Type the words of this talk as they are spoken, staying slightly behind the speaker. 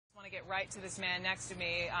get right to this man next to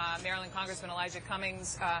me, Maryland Congressman Elijah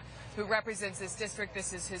Cummings, who represents this district.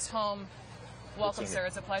 This is his home. Welcome, sir.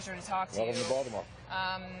 It's a pleasure to talk to you. Welcome to Baltimore.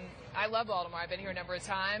 I love Baltimore. I've been here a number of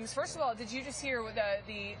times. First of all, did you just hear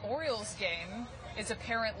the Orioles game is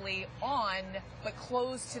apparently on, but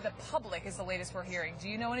closed to the public is the latest we're hearing. Do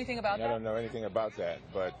you know anything about that? I don't know anything about that,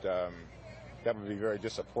 but that would be very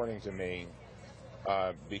disappointing to me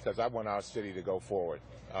because I want our city to go forward.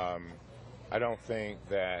 I don't think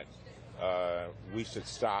that we should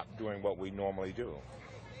stop doing what we normally do.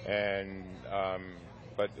 And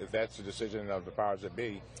but if that's the decision of the powers that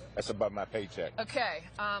be, that's above my paycheck. Okay,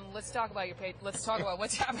 let's talk about your pay. Let's talk about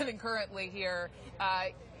what's happening currently here.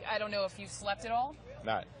 I don't know if you've slept at all.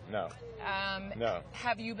 No. No.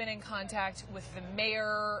 Have you been in contact with the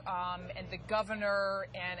mayor and the governor?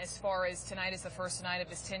 And as far as tonight is the first night of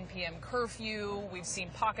this 10 p.m. curfew, we've seen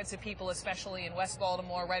pockets of people, especially in West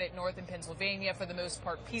Baltimore, right at north in Pennsylvania, for the most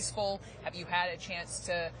part peaceful. Have you had a chance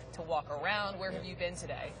to walk around? Where have you been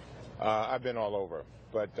today? I've been all over,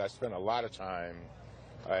 but I spent a lot of time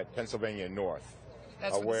at Pennsylvania North,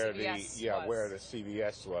 where the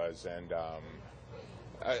CVS was, and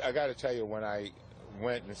I got to tell you, when I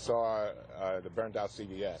went and saw the burned out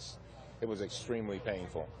CVS, it was extremely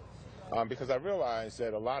painful because I realized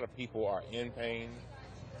that a lot of people are in pain,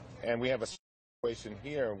 and we have a situation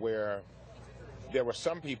here where there were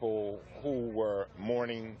some people who were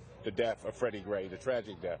mourning the death of Freddie Gray, the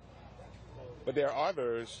tragic death. But there are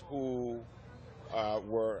others who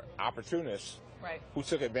were opportunists, right, who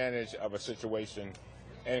took advantage of a situation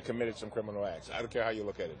and committed some criminal acts. I don't care how you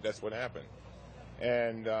look at it. That's what happened.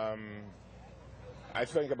 And I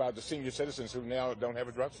think about the senior citizens who now don't have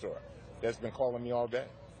a drugstore. That's been calling me all day.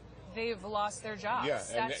 They've lost their jobs. Yeah,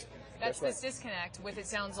 that's right. This disconnect with, it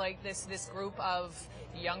sounds like, this group of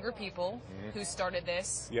younger people who started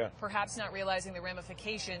this, perhaps not realizing the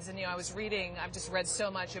ramifications. And, I was reading, I've just read so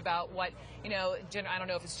much about what, I don't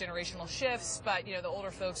know if it's generational shifts, but, the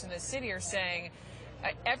older folks in this city are saying,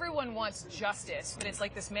 everyone wants justice, but it's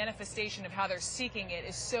like this manifestation of how they're seeking it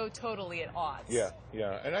is so totally at odds. Yeah.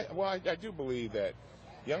 And I do believe that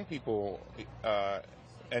young people,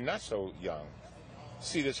 and not so young,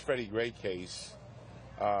 see this Freddie Gray case,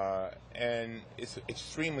 and it's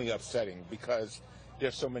extremely upsetting because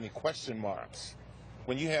there's so many question marks.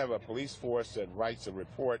 When you have a police force that writes a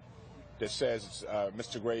report that says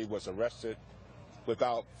Mr. Gray was arrested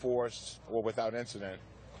without force or without incident,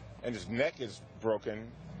 and his neck is broken,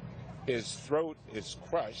 his throat is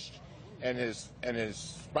crushed, and his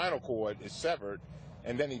spinal cord is severed,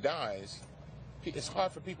 and then he dies, it's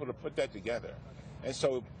hard for people to put that together. And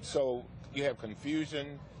so you have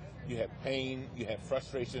confusion, you have pain, you have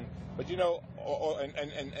frustration, but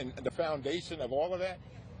and the foundation of all of that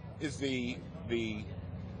is the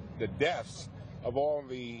deaths of all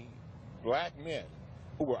the black men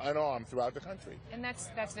who were unarmed throughout the country. And that's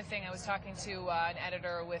the thing. I was talking to an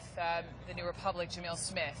editor with the New Republic, Jamil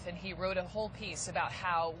Smith, and he wrote a whole piece about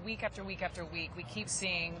how week after week after week we keep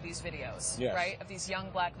seeing these videos, right, of these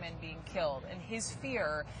young black men being killed. And his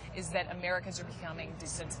fear is that Americans are becoming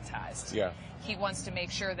desensitized. Yeah. He wants to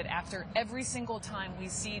make sure that after every single time we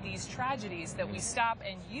see these tragedies that we stop,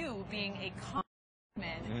 and you being a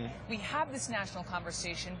we have this national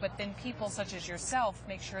conversation, but then people such as yourself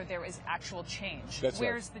make sure there is actual change.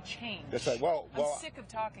 Where's the change? That's right. Well, I'm sick of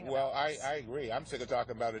talking about this. Well, I agree. I'm sick of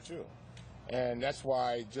talking about it, too. And that's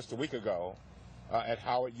why just a week ago at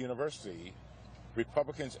Howard University,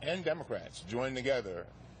 Republicans and Democrats joined together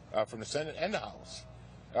from the Senate and the House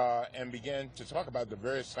and began to talk about the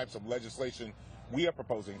various types of legislation we are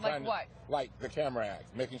proposing. Like what? Like the Camera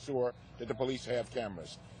Act, making sure that the police have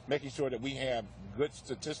cameras, making sure that we have good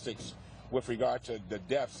statistics with regard to the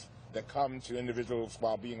deaths that come to individuals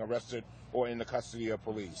while being arrested or in the custody of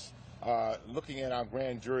police, looking at our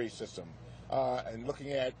grand jury system, and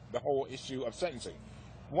looking at the whole issue of sentencing.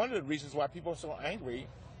 One of the reasons why people are so angry,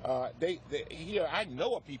 here I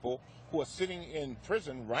know of people who are sitting in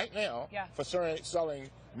prison right now for selling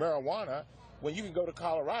marijuana, when you can go to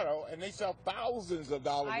Colorado and they sell thousands of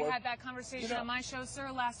dollars worth. I had that conversation on my show,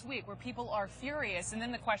 sir, last week, where people are furious, and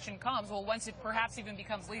then the question comes, well, once it perhaps even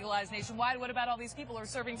becomes legalized nationwide, what about all these people who are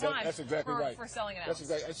serving time for selling an ounce? That's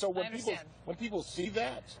exactly. And so when people see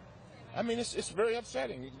that, I mean, it's very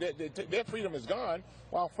upsetting. Their freedom is gone,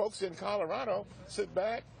 while folks in Colorado sit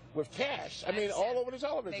back with cash. I mean, all over the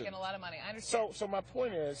television. Making a lot of money. I understand. So my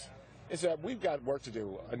point is that we've got work to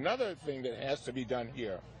do. Another thing that has to be done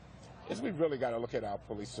here is we've really got to look at our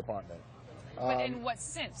police department. But in what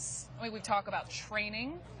sense? I mean, we talk about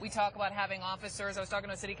training. We talk about having officers. I was talking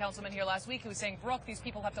to a city councilman here last week who was saying, Brooke, these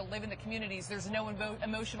people have to live in the communities. There's no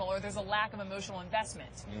emotional, or there's a lack of emotional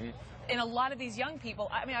investment. And a lot of these young people,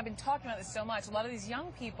 I mean, I've been talking about this so much, a lot of these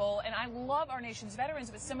young people, and I love our nation's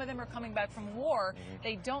veterans, but some of them are coming back from war.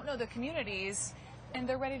 They don't know the communities, and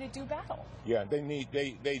they're ready to do battle. Yeah,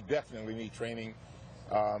 they definitely need training,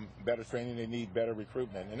 better training. They need better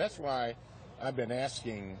recruitment. And that's why I've been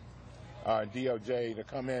asking DOJ to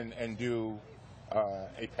come in and do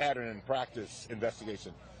a pattern and practice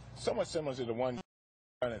investigation, somewhat similar to the one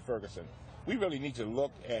done at Ferguson. We really need to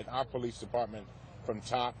look at our police department from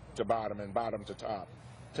top to bottom and bottom to top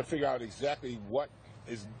to figure out exactly what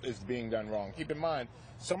is being done wrong. Keep in mind,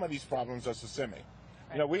 some of these problems are systemic.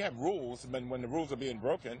 You know, we have rules, but when the rules are being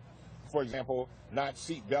broken, for example, not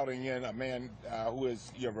seat belting in a man who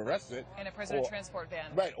is arrested. In a prisoner transport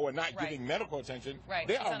van. Right, or not getting medical attention. Right.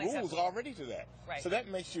 There are rules already to that. Right. So that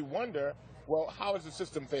makes you wonder, well, how is the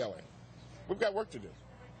system failing? We've got work to do.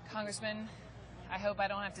 Congressman, I hope I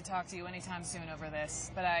don't have to talk to you anytime soon over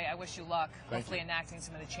this, but I wish you luck, hopefully enacting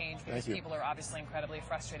some of the change, because people are obviously incredibly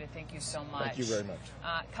frustrated. Thank you so much. Thank you very much.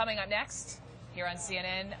 Coming up next, here on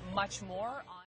CNN, much more on